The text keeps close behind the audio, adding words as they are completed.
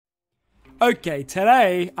Okay,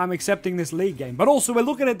 today I'm accepting this league game, but also we're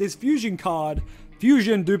looking at this fusion card,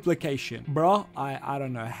 Fusion Duplication. Bruh, I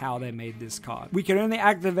don't know how they made this card. We can only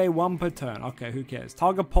activate one per turn. Okay, who cares?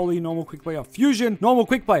 Target poly, normal quick play, or fusion, normal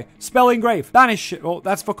quick play, spell engrave, banish it. Oh,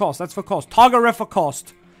 that's for cost, that's for cost. Target ref for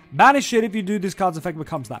cost. Banish it if you do this card's effect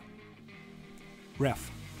becomes that. Ref.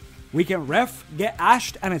 We can ref, get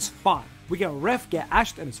ashed, and it's fine. We can ref, get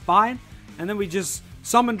ashed, and it's fine. And then we just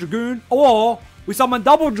summon Dragoon, or we summon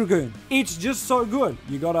double Dragoon. It's just so good.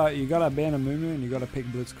 You gotta ban a Moo and you gotta pick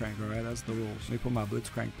Blitzcrank, alright? That's the rules. Let me put my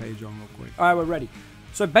Blitzcrank page on real quick. Alright, we're ready.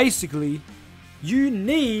 So basically, you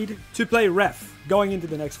need to play ref going into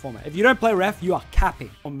the next format. If you don't play ref, you are capping.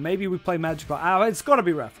 Or maybe we play magical. It's gotta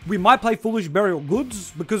be ref. We might play Foolish Burial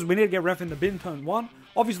Goods because we need to get ref in the bin turn 1.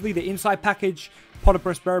 Obviously, the inside package, Pot of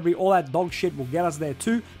Prosperity, all that dog shit will get us there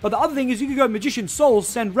too. But the other thing is you can go Magician Souls,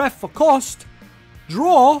 send ref for cost,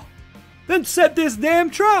 draw, then set this damn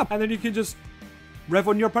trap. And then you can just ref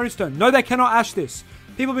on your opponent's turn. No, they cannot ash this.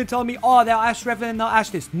 People have been telling me, oh, they'll ash ref and then they'll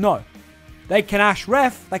ash this. No. They can ash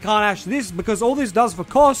ref, they can't ash this, because all this does for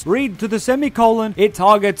cost, read to the semicolon, it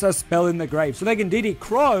targets a spell in the grave. So they can DD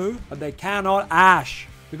Crow, but they cannot ash.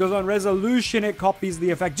 Because on resolution, it copies the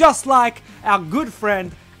effect. Just like our good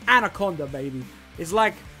friend, Anaconda, baby. It's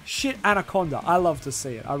like shit Anaconda. I love to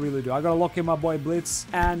see it. I really do. I gotta lock in my boy Blitz.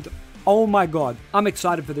 And oh my god, I'm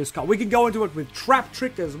excited for this card. We can go into it with Trap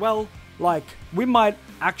Trick as well. Like, we might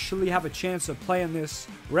actually have a chance of playing this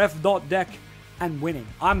ref dot deck and winning.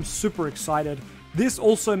 I'm super excited. This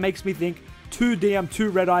also makes me think 2DM, 2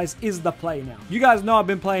 Red Eyes is the play now. You guys know I've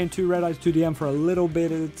been playing 2 Red Eyes, 2DM for a little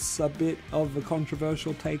bit. It's a bit of a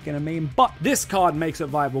controversial take and a meme, but this card makes it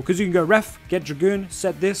viable because you can go ref, get Dragoon,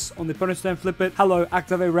 set this on the opponent's turn, flip it. Hello,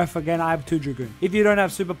 activate ref again. I have 2 Dragoon. If you don't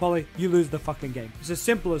have Super Poly, you lose the fucking game. It's as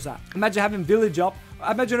simple as that. Imagine having Village up.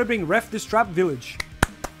 Imagine opening ref this trap, Village.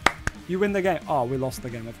 You win the game. Oh, we lost the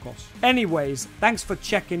game, of course. Anyways, thanks for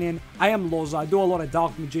checking in. I am LOZA. I do a lot of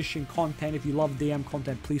Dark Magician content. If you love DM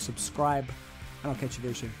content, please subscribe. And I'll catch you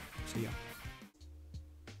very soon. See ya.